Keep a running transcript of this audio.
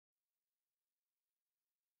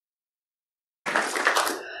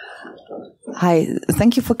Hi,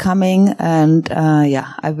 thank you for coming. And we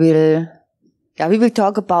will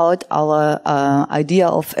talk about our idea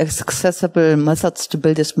of accessible methods to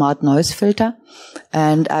build a smart noise filter.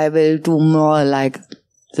 And I will do more like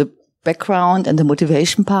the background and the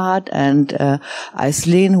motivation part. And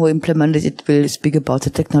Aislyn, who implemented it, will speak about the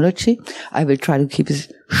technology. I will try to keep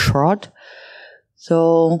it short.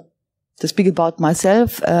 So, to speak about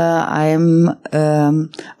myself, I'm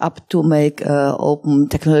up to make open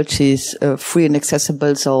technologies free and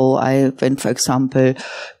accessible. So I went, for example,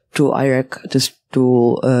 to Iraq just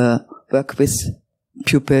to work with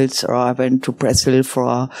pupils, or I went to Brazil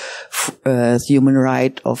for the human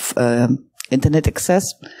right of internet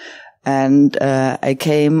access. And I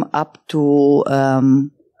came up to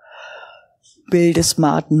build a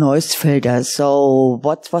smart noise filter. So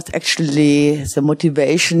what was actually the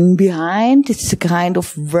motivation behind? It's a kind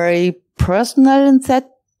of very personal in that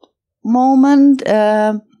moment.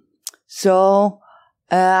 So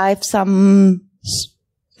I have some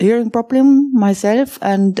hearing problem myself,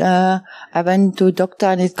 and I went to a doctor,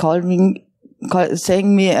 and he called me,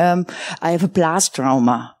 saying me, I have a blast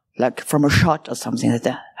trauma, like from a shot or something like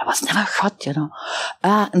that. I was never shot, you know.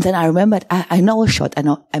 And then I remembered, I know a shot.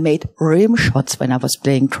 I made rim shots when I was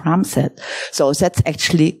playing drum set. So that's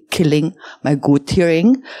actually killing my good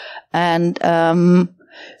hearing. And,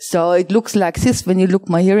 so it looks like this when you look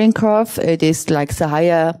my hearing curve. It is like the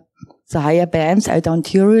higher bands I don't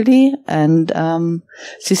hear really. And,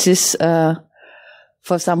 this is,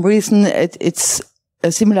 for some reason, it's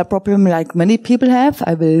a similar problem like many people have.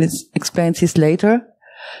 I will explain this later.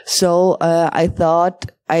 So,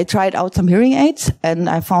 I tried out some hearing aids, and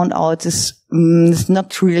I found out this is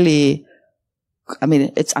not really,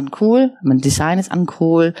 it's uncool. Design is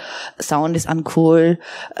uncool. Sound is uncool.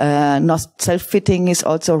 Not self-fitting is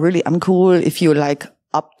also really uncool. If you like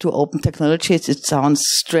up to open technologies, it sounds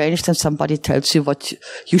strange when somebody tells you what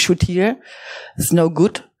you should hear. It's no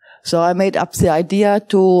good. So I made up the idea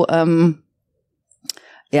to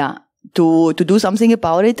do something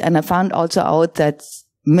about it. And I found also out that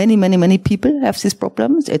many people have these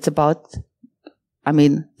problems. It's about,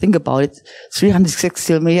 think about it,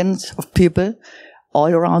 360 million of people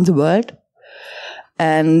all around the world.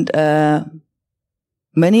 And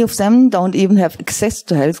many of them don't even have access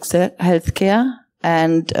to healthcare.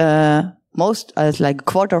 And most, like a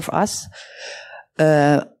quarter of us,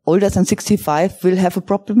 older than 65, will have a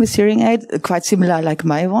problem with hearing aid, quite similar like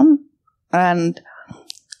my one. And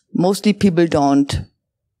mostly people don't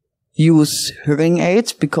use hearing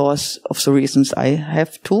aids because of the reasons I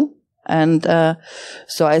have to. And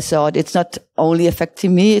so I thought it's not only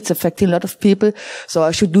affecting me, it's affecting a lot of people. So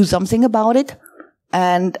I should do something about it.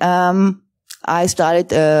 And I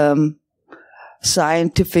started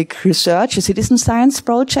scientific research, a citizen science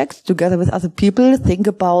project, together with other people, think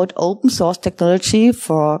about open source technology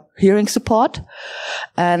for hearing support.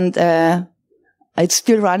 And it's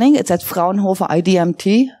still running. It's at Fraunhofer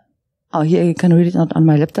IDMT. Oh, here you can read it not on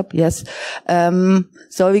my laptop. Yes.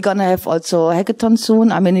 So we're going to have also a hackathon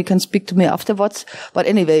soon. You can speak to me afterwards. But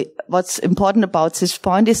anyway, what's important about this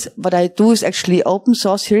point is what I do is actually open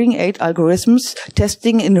source hearing aid algorithms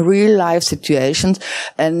testing in real life situations,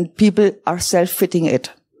 and people are self-fitting it.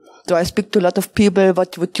 So I speak to a lot of people,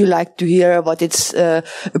 what would you like to hear, what is a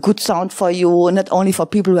good sound for you, not only for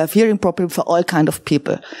people who have hearing problems, for all kind of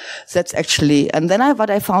people. That's actually, and then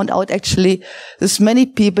what I found out actually, there's many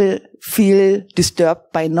people feel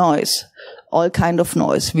disturbed by noise, all kind of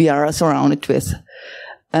noise we are surrounded with.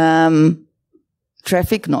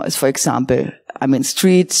 Traffic noise, for example.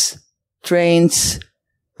 Streets, trains,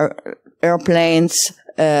 airplanes,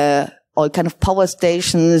 all kind of power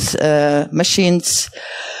stations, machines,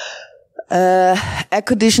 air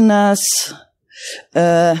conditioners,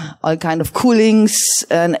 all kind of coolings,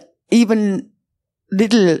 and even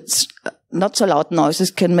little not so loud noises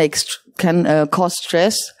can cause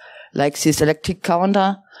stress, like this electric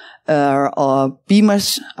counter, or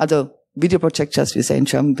beamers, other video projectors, we say in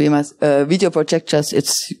German, beamers, video projectors.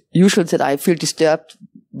 It's usual that I feel disturbed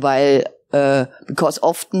while, because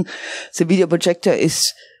often the video projector is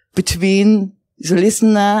between the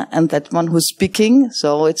listener and that one who's speaking,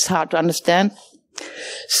 so it's hard to understand.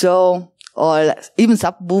 So, or even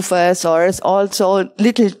subwoofers, or it's also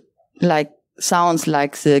little like sounds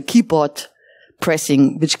like the keyboard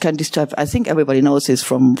pressing, which can disturb. I think everybody knows this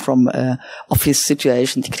from office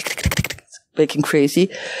situation, making crazy.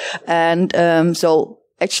 And so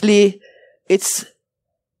actually it's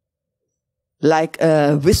like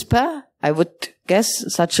a whisper, I would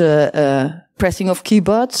guess, such a pressing of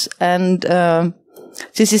keyboards. And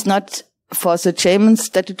this is not for the German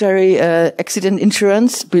statutory accident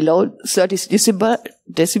insurance below 30 decibel.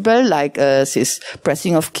 decibel, like this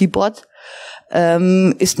pressing of keyboard,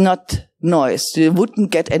 is not noise. You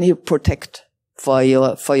wouldn't get any protect for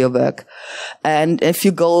your work. And if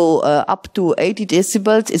you go up to 80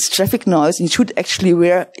 decibels, it's traffic noise, and you should actually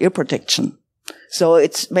wear ear protection. So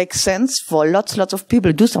it makes sense for lots of people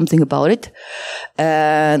to do something about it.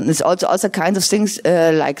 And there's also kinds of things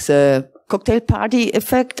like the cocktail party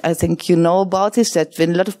effect. I think you know about this, that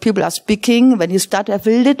when a lot of people are speaking, when you start to have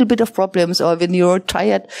a little bit of problems, or when you're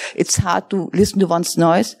tired, it's hard to listen to one's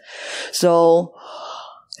noise. So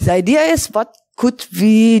the idea is, what could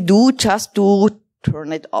we do just to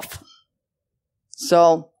turn it off?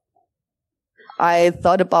 So I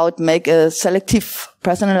thought about make a selective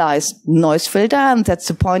personalized noise filter, and that's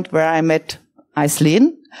the point where I met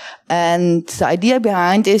Aislyn. And the idea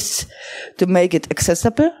behind is to make it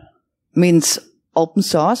accessible, means open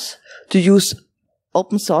source, to use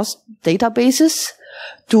open source databases,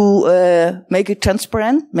 to make it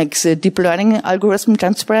transparent, makes a deep learning algorithm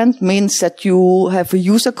transparent, means that you have a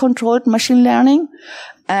user-controlled machine learning,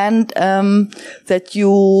 and that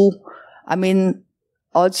you,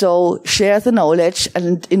 also share the knowledge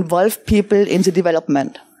and involve people in the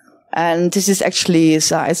development. And this is actually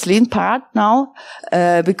the Aislyn part now,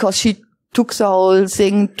 because she took the whole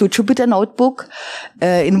thing to Jupyter Notebook,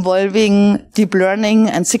 involving deep learning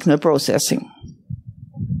and signal processing.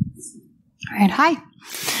 All right, hi.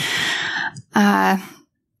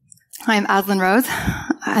 I'm Aislyn Rose.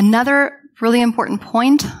 Another really important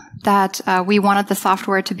point that we wanted the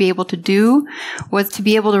software to be able to do was to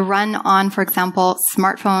be able to run on, for example,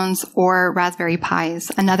 smartphones or Raspberry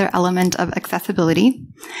Pis, another element of accessibility.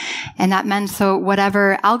 And that meant, so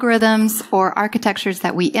whatever algorithms or architectures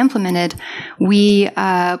that we implemented, we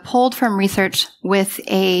pulled from research with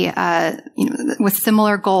with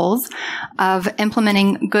similar goals of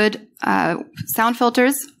implementing good sound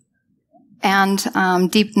filters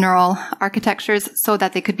and deep neural architectures so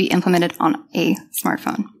that they could be implemented on a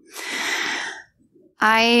smartphone.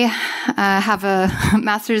 I have a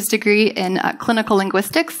master's degree in clinical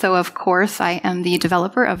linguistics, so of course I am the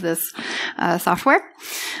developer of this software.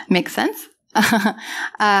 Makes sense.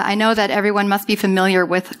 I know that everyone must be familiar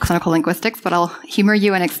with clinical linguistics, but I'll humor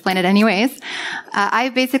you and explain it anyways. I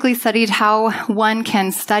basically studied how one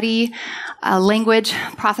can study language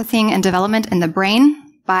processing and development in the brain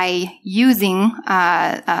by using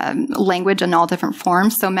language in all different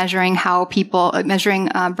forms. So measuring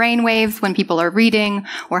brain waves when people are reading,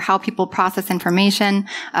 or how people process information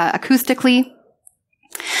acoustically.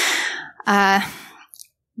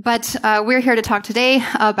 But we're here to talk today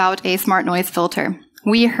about a smart noise filter.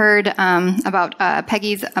 We heard about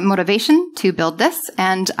Peggy's motivation to build this,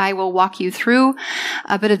 and I will walk you through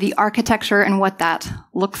a bit of the architecture and what that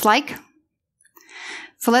looks like.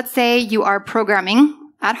 So let's say you are programming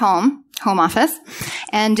at home office,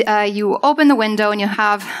 and you open the window and you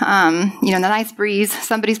have, the nice breeze.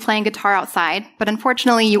 Somebody's playing guitar outside, but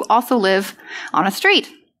unfortunately you also live on a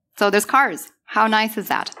street. So there's cars. How nice is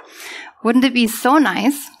that? Wouldn't it be so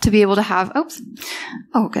nice to be able to have,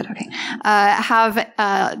 have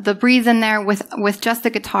the breeze in there with just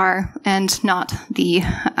the guitar and not the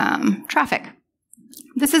traffic?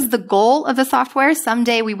 This is the goal of the software.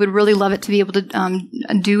 Someday we would really love it to be able to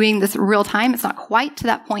doing this real time. It's not quite to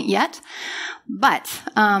that point yet, but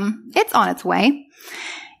it's on its way.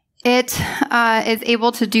 It is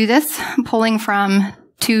able to do this pulling from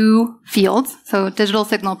two fields, so digital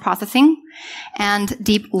signal processing and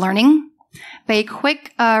deep learning. By a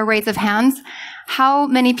quick raise of hands, how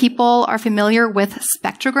many people are familiar with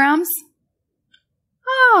spectrograms?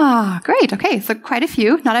 Ah, great. Okay, so quite a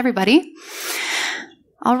few, not everybody.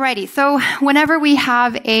 Alrighty, so whenever we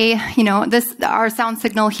have our sound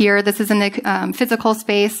signal here, this is in the physical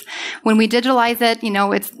space. When we digitalize it,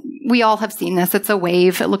 we all have seen this. It's a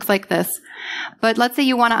wave. It looks like this. But let's say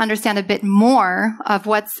you want to understand a bit more of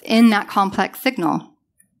what's in that complex signal.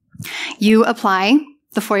 You apply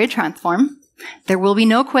the Fourier transform. There will be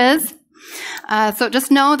no quiz. So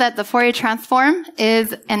just know that the Fourier transform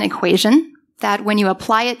is an equation that when you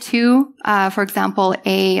apply it to, for example,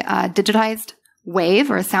 a digitized wave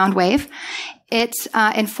or a sound wave, it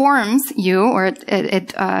informs you, or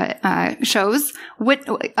it shows what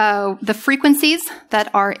the frequencies that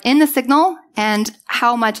are in the signal and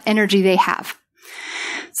how much energy they have.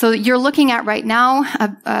 So you're looking at right now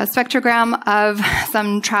a spectrogram of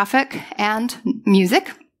some traffic and music.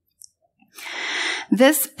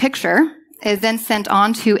 This picture is then sent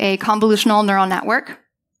on to a convolutional neural network.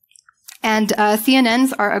 And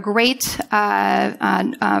CNNs are a great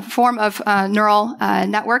form of neural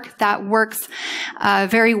network that works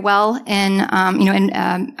very well in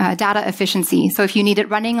data efficiency. So if you need it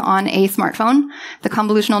running on a smartphone, the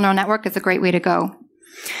convolutional neural network is a great way to go.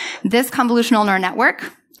 This convolutional neural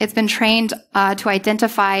network, it's been trained to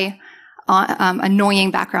identify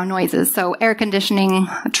annoying background noises. So air conditioning,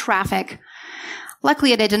 traffic.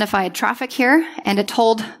 Luckily, it identified traffic here, and it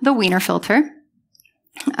told the Wiener filter.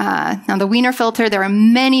 Now, the Wiener filter, there are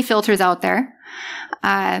many filters out there.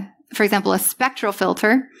 For example, a spectral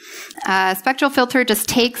filter. Spectral filter just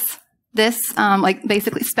takes this,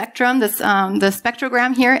 basically spectrum, the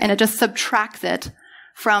spectrogram here, and it just subtracts it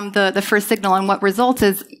from the first signal. And what results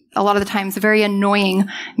is a lot of the times very annoying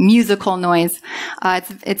musical noise.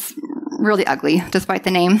 It's really ugly, despite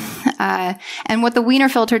the name. And what the Wiener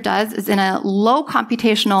filter does is, in a low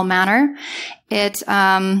computational manner, it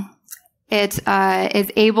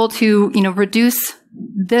is able to, reduce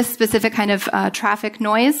this specific kind of traffic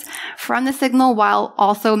noise from the signal while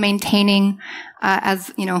also maintaining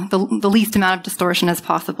the least amount of distortion as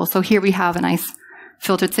possible. So here we have a nice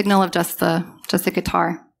filtered signal of just the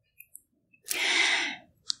guitar.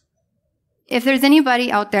 If there's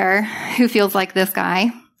anybody out there who feels like this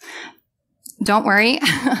guy, don't worry.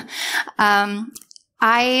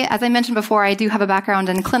 As I mentioned before, I do have a background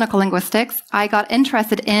in clinical linguistics. I got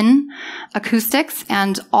interested in acoustics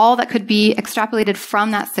and all that could be extrapolated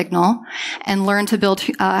from that signal and learned to build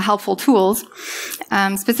helpful tools.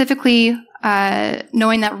 Specifically,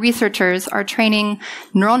 knowing that researchers are training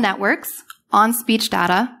neural networks on speech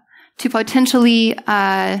data to potentially,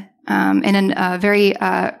 in a very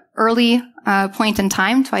early point in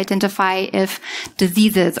time, to identify if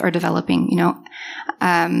diseases are developing.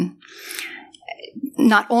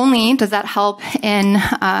 Not only does that help in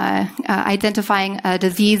identifying a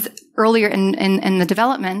disease earlier in the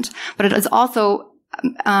development, but it is also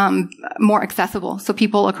more accessible. So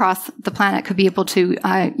people across the planet could be able to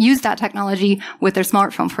use that technology with their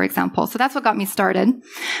smartphone, for example. So that's what got me started.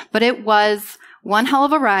 But it was one hell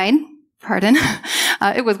of a ride. Pardon.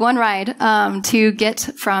 It was one ride to get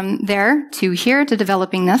from there to here to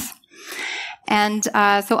developing this. And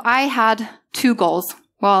so I had two goals.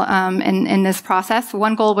 Well, in this process,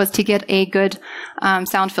 one goal was to get a good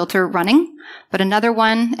sound filter running, but another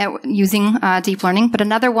one using deep learning. But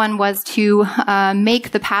another one was to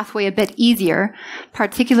make the pathway a bit easier,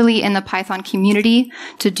 particularly in the Python community,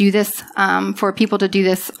 to do this for people to do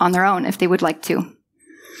this on their own if they would like to.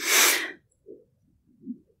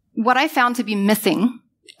 What I found to be missing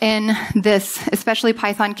in this, especially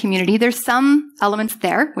Python community, there's some elements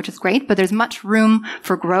there, which is great, but there's much room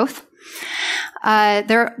for growth.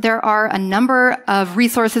 There are a number of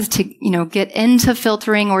resources to, get into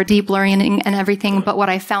filtering or deep learning and everything. But what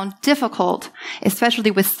I found difficult,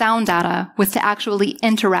 especially with sound data, was to actually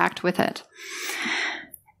interact with it.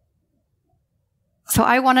 So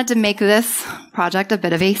I wanted to make this project a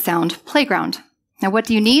bit of a sound playground. Now, what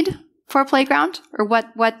do you need for a playground? Or what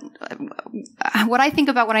I think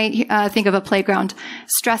about when I think of a playground?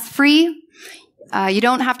 Stress-free. You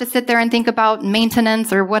don't have to sit there and think about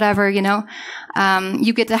maintenance or whatever, You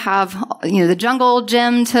get to have, the jungle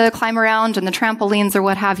gym to climb around and the trampolines or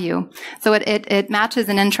what have you. So it matches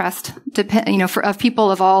an interest, of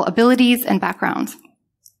people of all abilities and backgrounds.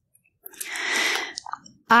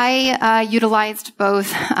 I utilized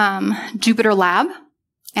both Jupyter Lab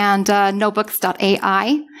and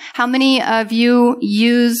notebooks.ai. How many of you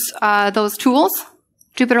use those tools,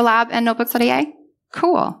 Jupyter Lab and notebooks.ai?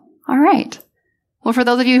 Cool. All right. Well, for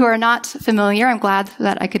those of you who are not familiar, I'm glad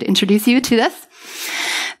that I could introduce you to this.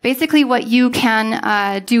 Basically, what you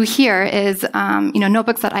can do here is,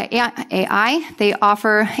 notebooks.ai, they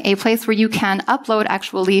offer a place where you can upload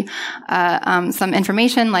actually some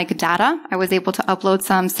information like data. I was able to upload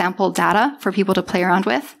some sample data for people to play around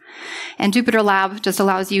with. And Jupyter Lab just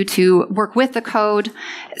allows you to work with the code,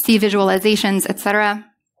 see visualizations, etc.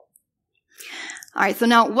 All right, so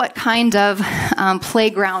now what kind of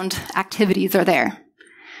playground activities are there?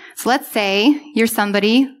 So let's say you're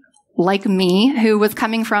somebody like me who was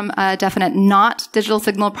coming from a definite not digital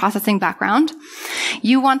signal processing background.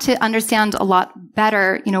 You want to understand a lot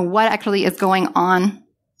better, what actually is going on.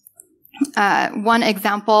 One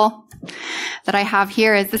example that I have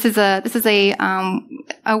here is this is a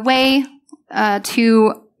way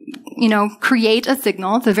to create a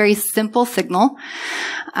signal. It's a very simple signal.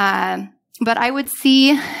 But I would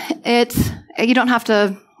see it, you don't have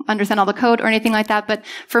to understand all the code or anything like that, but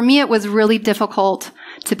for me it was really difficult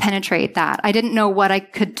to penetrate that. I didn't know what I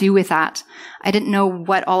could do with that. I didn't know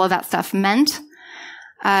what all of that stuff meant.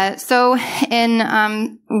 So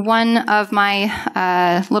in one of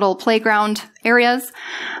my little playground areas,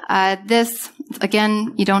 this,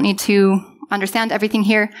 again, you don't need to understand everything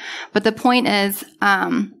here, but the point is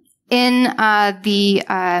in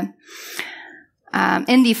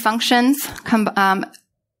the functions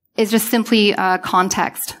is just simply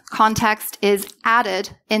context. Context is added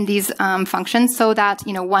in these functions so that,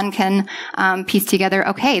 you know, one can piece together,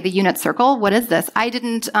 okay, the unit circle, what is this? I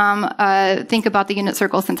didn't think about the unit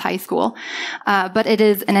circle since high school, but it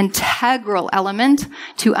is an integral element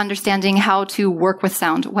to understanding how to work with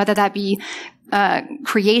sound, whether that be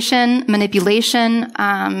creation, manipulation,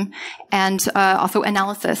 and also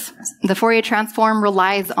analysis. The Fourier transform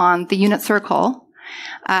relies on the unit circle.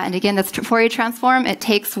 And again, this Fourier transform, it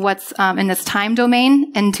takes what's in this time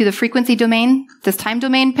domain into the frequency domain. This time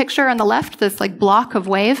domain picture on the left, this like block of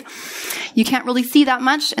wave, you can't really see that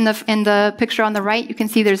much in the picture on the right. You can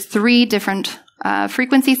see there's 3 different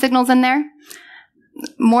frequency signals in there.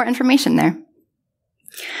 More information there.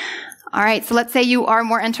 All right, so let's say you are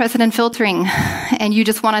more interested in filtering and you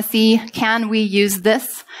just want to see, can we use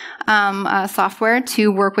this software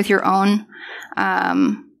to work with your own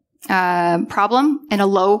problem in a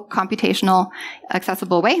low computational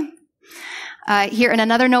accessible way. Here in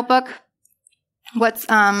another notebook, what's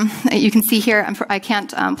you can see here, I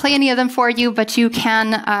can't play any of them for you, but you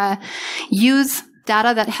can use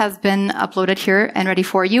data that has been uploaded here and ready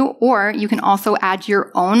for you, or you can also add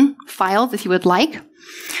your own files if you would like.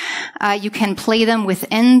 You can play them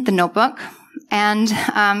within the notebook, and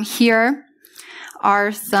here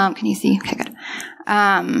are some, can you see? Okay, good.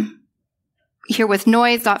 Here with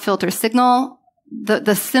noise.filter signal,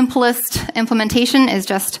 the simplest implementation is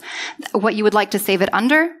just what you would like to save it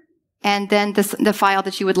under, and then the file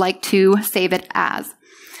that you would like to save it as,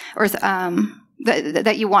 or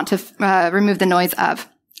that you want to remove the noise of.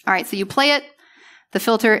 All right, so you play it. The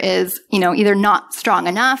filter is, you know, either not strong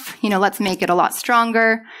enough, you know, let's make it a lot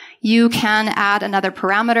stronger. You can add another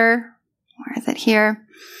parameter. Where is it here?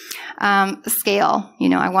 Scale. You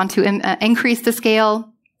know, I want to increase the scale.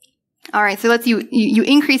 All right, so let's you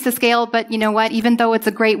increase the scale, but you know what? Even though it's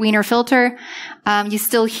a great Wiener filter, you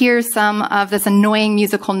still hear some of this annoying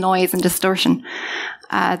musical noise and distortion.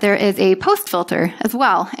 There is a post filter as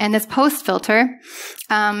well, and this post filter,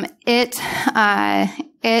 it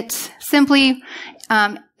simply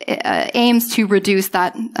aims to reduce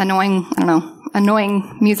that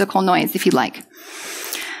annoying musical noise, if you like.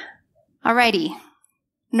 Alrighty,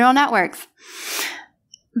 neural networks.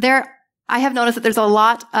 I have noticed that there's a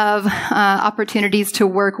lot of opportunities to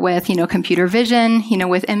work with, you know, computer vision, you know,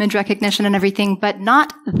 with image recognition and everything, but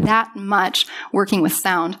not that much working with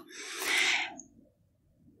sound.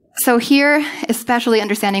 So here, especially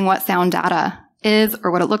understanding what sound data is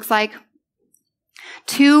or what it looks like.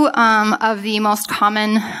 2 of the most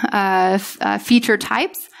common feature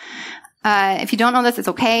types. If you don't know this, it's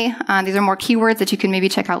okay. These are more keywords that you can maybe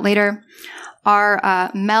check out later.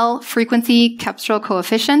 Are MEL frequency capsular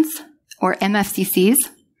coefficients, or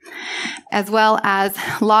MFCCs, as well as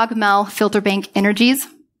log-MEL filter bank energies.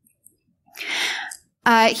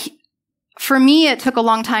 For me, it took a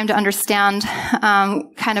long time to understand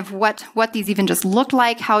kind of what these even just looked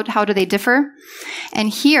like, how do they differ. And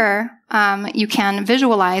here, you can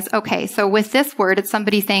visualize, okay, so with this word, it's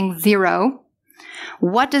somebody saying 0.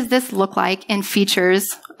 What does this look like in features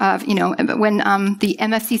of, you know, when the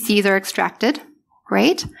MFCCs are extracted,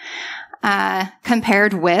 right?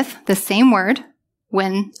 Compared with the same word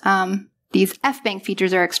when these F-bank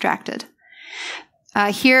features are extracted.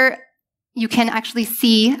 Here, you can actually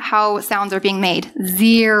see how sounds are being made.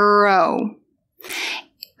 0.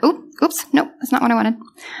 Oops, nope, that's not what I wanted.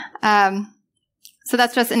 So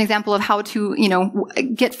that's just an example of how to, you know,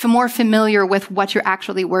 get more familiar with what you're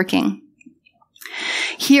actually working.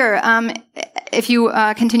 Here, if you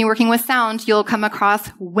continue working with sound, you'll come across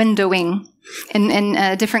windowing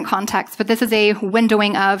in different contexts, but this is a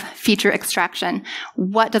windowing of feature extraction.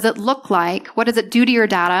 What does it look like? What does it do to your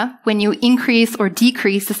data when you increase or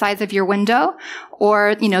decrease the size of your window,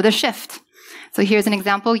 or, you know, the shift? So here's an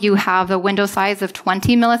example. You have a window size of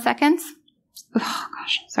 20 milliseconds. Oh,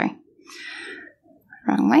 gosh, sorry.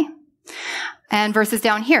 Wrong way. And versus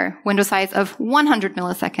down here, window size of 100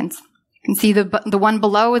 milliseconds. You can see the one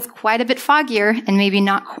below is quite a bit foggier and maybe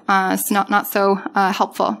not so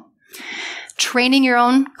helpful. Training your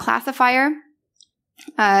own classifier.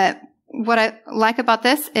 What I like about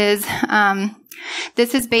this is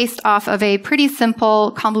based off of a pretty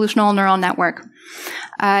simple convolutional neural network.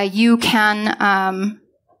 You can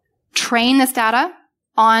train this data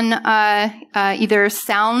on either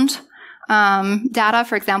sound data,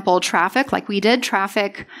 for example, traffic, like we did,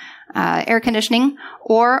 traffic air conditioning,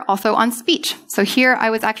 or also on speech. So here I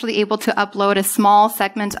was actually able to upload a small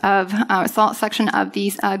segment of, a small section of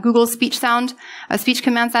these Google speech speech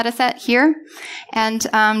commands data set here. And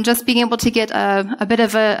just being able to get a bit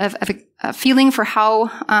of a feeling for how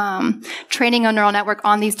training a neural network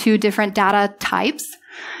on these two different data types,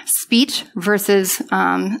 speech versus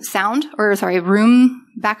room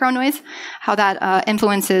background noise, how that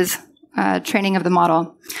influences training of the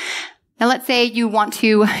model. Now, let's say you want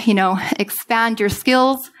to, expand your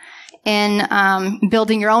skills in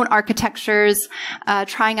building your own architectures,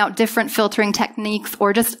 trying out different filtering techniques,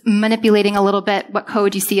 or just manipulating a little bit what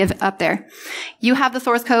code you see up there. You have the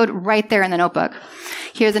source code right there in the notebook.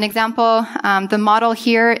 Here's an example. The model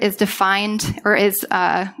here is defined, or is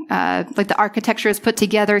like the architecture is put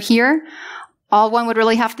together here. All one would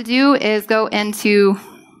really have to do is go into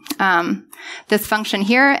this function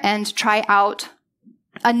here and try out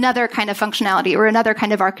another kind of functionality or another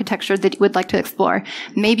kind of architecture that you would like to explore.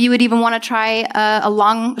 Maybe you would even want to try a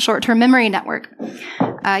long short-term memory network.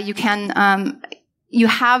 You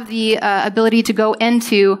have the ability to go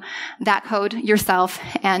into that code yourself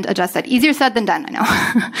and adjust it. Easier said than done, I know.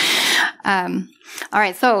 All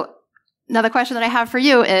right, so now the question that I have for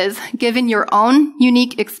you is, given your own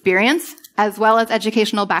unique experience as well as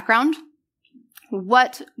educational background,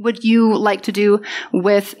 what would you like to do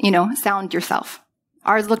with, sound yourself?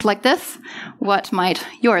 Ours looked like this. What might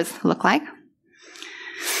yours look like?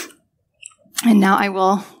 And now I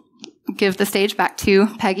will give the stage back to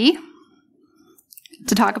Peggy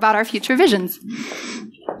to talk about our future visions.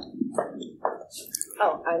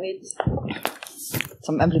 Oh, I need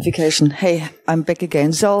some amplification. Hey, I'm back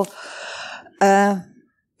again. So,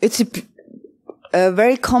 it's a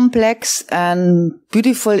very complex and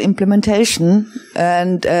beautiful implementation,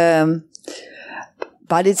 and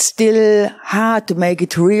but it's still hard to make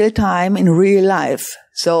it real time in real life.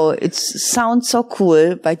 So it sounds so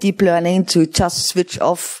cool by deep learning to just switch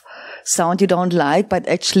off sound you don't like, but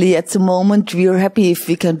actually at the moment we're happy if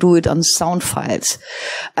we can do it on sound files.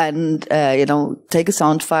 And, take a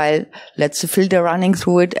sound file, let the filter running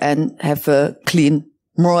through it and have a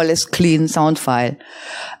more or less clean sound file.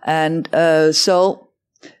 And, so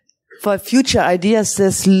for future ideas,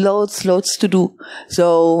 there's loads to do.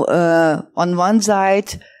 So, on one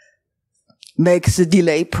side, make the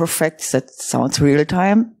delay perfect. That sounds real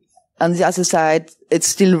time. On the other side, it's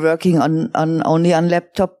still working only on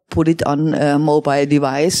laptop. Put it on a mobile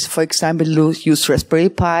device. For example, use Raspberry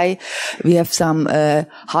Pi. We have some,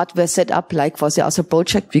 hardware set up, like for the other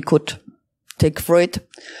project we could take for it.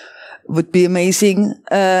 Would be amazing.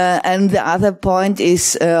 And the other point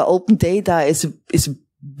is, open data is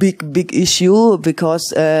big issue,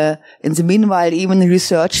 because in the meanwhile, even in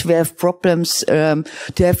research, we have problems to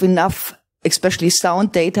have enough, especially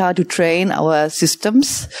sound data, to train our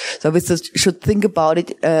systems. So we should think about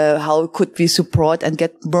it, how could we support and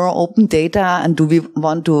get more open data, and do we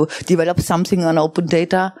want to develop something on open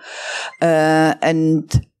data?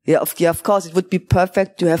 Of course, it would be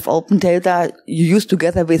perfect to have open data you use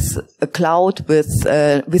together with a cloud, with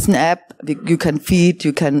an app. You can feed,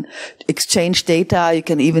 you can exchange data, you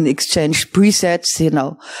can even exchange presets,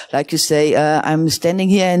 like you say, I'm standing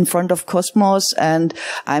here in front of Cosmos and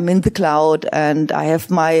I'm in the cloud and I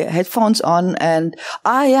have my headphones on and,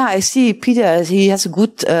 I see Peter, he has a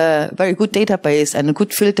good, very good database and a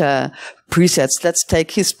good filter presets. Let's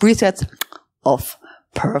take his presets off.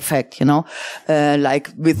 Perfect, like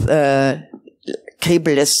with,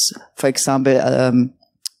 cableless, for example,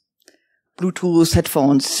 Bluetooth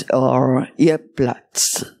headphones or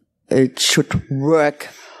earplugs. It should work.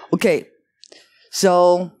 Okay.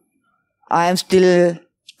 So I'm still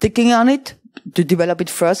thinking on it to develop it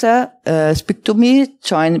further. Speak to me,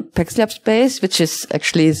 join Peggy Sylopp Space, which is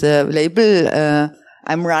actually the label,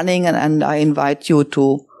 I'm running, and I invite you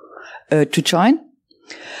to join.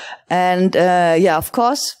 And, of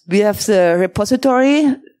course, we have the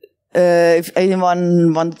repository. If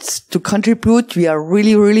anyone wants to contribute, we are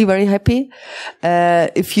really very happy.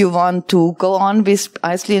 If you want to go on with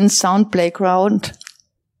Aislyn Sound Playground,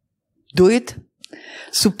 do it.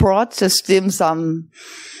 Support the system, some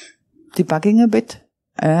debugging a bit,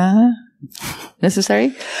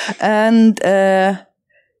 necessary. And,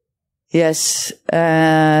 yes,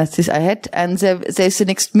 this I had. And there's the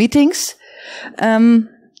next meetings.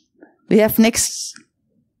 We have next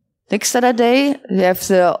Saturday, we have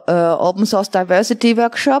the open source diversity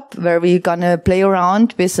workshop where we're gonna play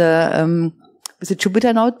around with a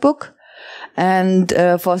Jupyter notebook, and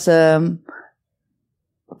for the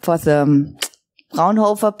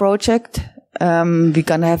Fraunhofer project, we're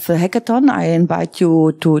gonna have a hackathon. I invite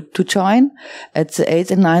you to join at the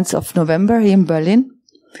 8th and 9th of November here in Berlin.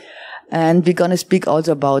 And we're going to speak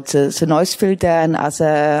also about the noise filter and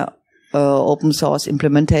other open source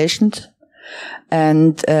implementations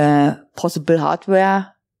and possible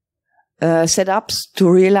hardware setups to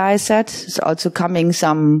realize that. There's also coming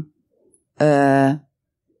some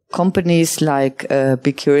companies like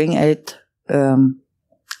Big Hearing Aid, how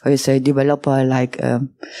you say, developer like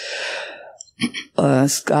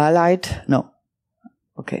Scarlight. No.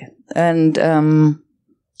 Okay. And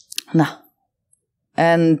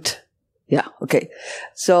yeah, okay.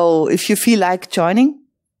 So if you feel like joining,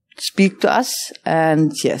 speak to us.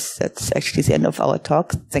 And yes, that's actually the end of our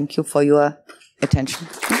talk. Thank you for your attention.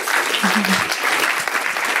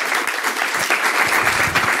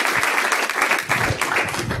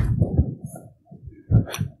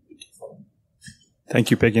 Thank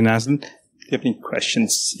you, Peggy and Aislyn. Do you have any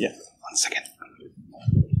questions? Yeah, 1 second.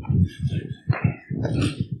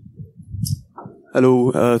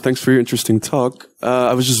 Hello, thanks for your interesting talk.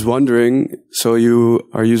 I was just wondering, so you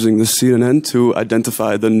are using the CNN to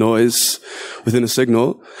identify the noise within a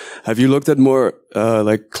signal. Have you looked at more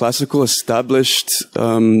like classical established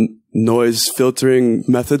noise filtering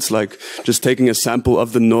methods, like just taking a sample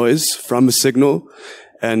of the noise from a signal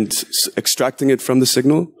and extracting it from the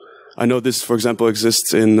signal? I know this, for example,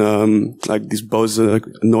 exists in like these Bose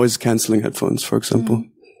noise canceling headphones, for example.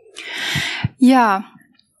 Yeah.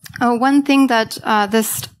 One thing that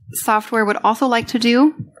this software would also like to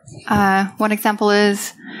do, one example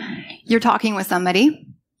is you're talking with somebody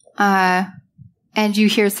and you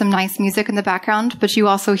hear some nice music in the background, but you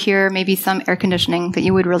also hear maybe some air conditioning that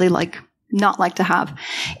you would really not like to have.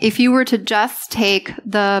 If you were to just take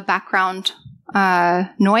the background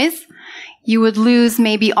noise, you would lose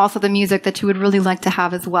maybe also the music that you would really like to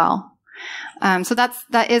have as well. So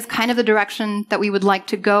that is kind of the direction that we would like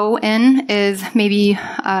to go in, is maybe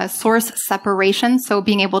source separation. So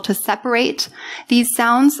being able to separate these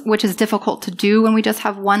sounds, which is difficult to do when we just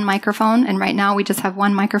have one microphone. And right now we just have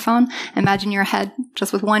one microphone. Imagine your head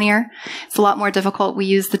just with one ear. It's a lot more difficult. We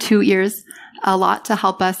use the two ears a lot to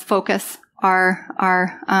help us focus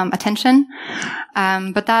our attention.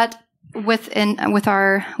 But that with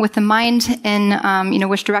the mind in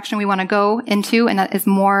which direction we want to go into, and that is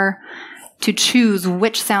more to choose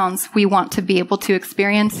which sounds we want to be able to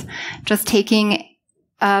experience. Just taking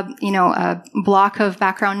a block of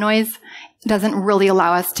background noise doesn't really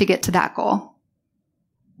allow us to get to that goal.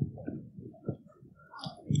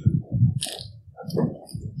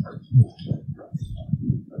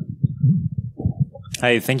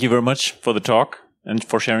 Hi, thank you very much for the talk and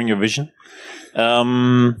for sharing your vision.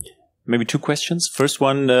 Maybe two questions. First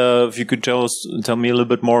one, if you could tell me a little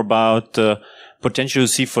bit more about potential you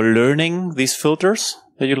see for learning these filters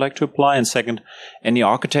that you'd like to apply. And second, any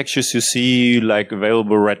architectures you see like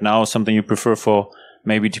available right now, something you prefer for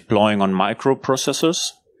maybe deploying on microprocessors?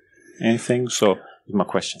 Anything? So these are my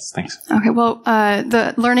questions. Thanks. Okay, well,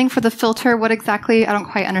 the learning for the filter, what exactly? I don't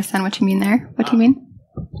quite understand what you mean there. What do you mean?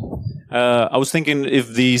 I was thinking if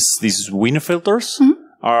these Wiener filters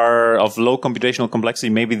are of low computational complexity,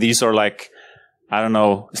 maybe these are like, I don't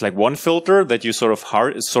know, it's like one filter that you sort of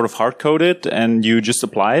hard coded and you just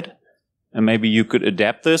applied, and maybe you could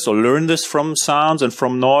adapt this or learn this from sounds and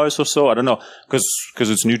from noise or so. I don't know, because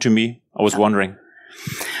it's new to me. I was wondering.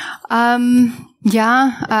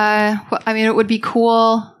 Yeah. I mean, it would be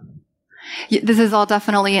cool. This is all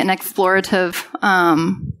definitely an explorative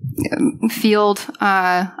field.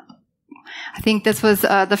 I think this was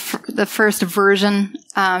the first version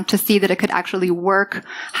to see that it could actually work.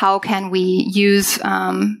 How can we use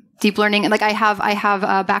deep learning? Like I have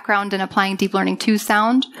a background in applying deep learning to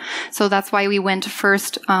sound, so that's why we went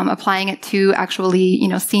first applying it to actually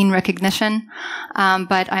scene recognition.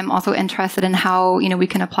 But I'm also interested in how we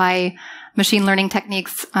can apply machine learning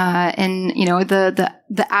techniques in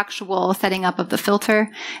the actual setting up of the filter,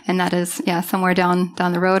 and that is somewhere down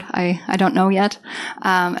the road. I don't know yet.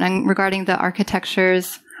 And regarding the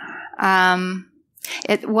architectures, one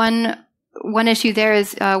issue there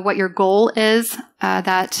is what your goal is.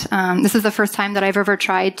 That this is the first time that I've ever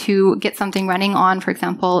tried to get something running on, for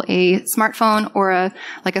example, a smartphone or a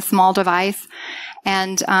small device.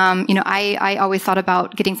 And, I always thought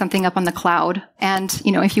about getting something up on the cloud. And,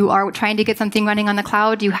 if you are trying to get something running on the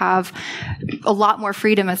cloud, you have a lot more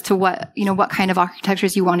freedom as to what kind of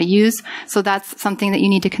architectures you want to use. So that's something that you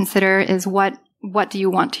need to consider, is what do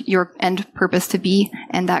you want your end purpose to be?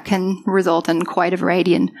 And that can result in quite a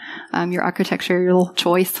variety in your architectural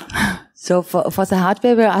choice. So for the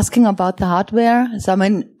hardware, we're asking about the hardware. So I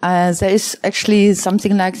mean, there is actually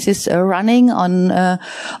something like this running on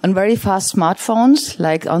very fast smartphones,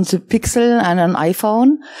 like on the Pixel and on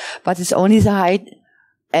iPhone, but it's only the high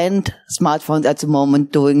and smartphones at the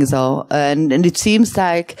moment doing so. And it seems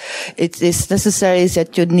like it is necessary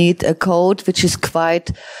that you need a code which is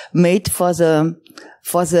quite made for the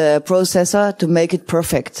processor to make it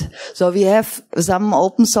perfect. So we have some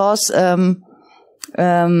open source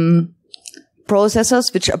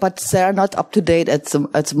processors, but they are not up to date at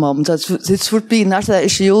the moment. So this would be another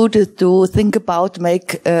issue to think about,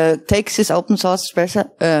 take this open source processor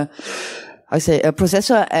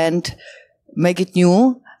and make it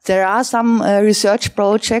new. There are some research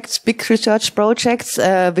projects, big research projects,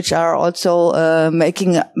 which are also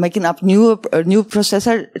making up new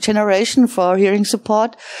processor generation for hearing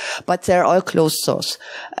support, but they're all closed source.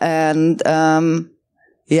 And and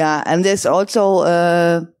there's also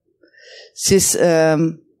this.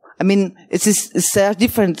 There are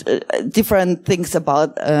different things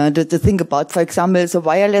about to think about. For example, the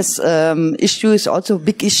wireless issue is also a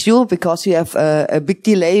big issue because you have a big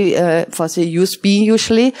delay for the USB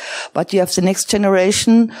usually, but you have the next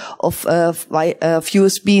generation of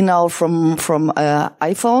USB now from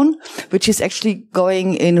iPhone, which is actually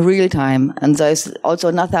going in real time. And there's also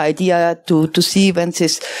another idea to see when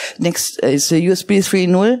this next is the USB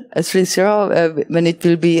 3.0, when it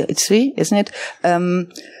will be 3, isn't it?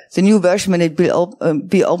 The new version, when it will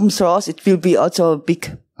be open source, it will be also a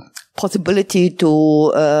big possibility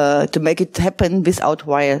to make it happen without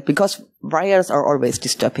wires, because wires are always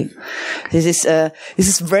disturbing. This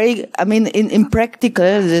is very, in practical,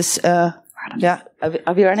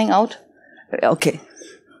 are we running out? Okay.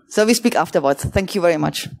 So we speak afterwards. Thank you very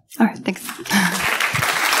much. All right. Thanks.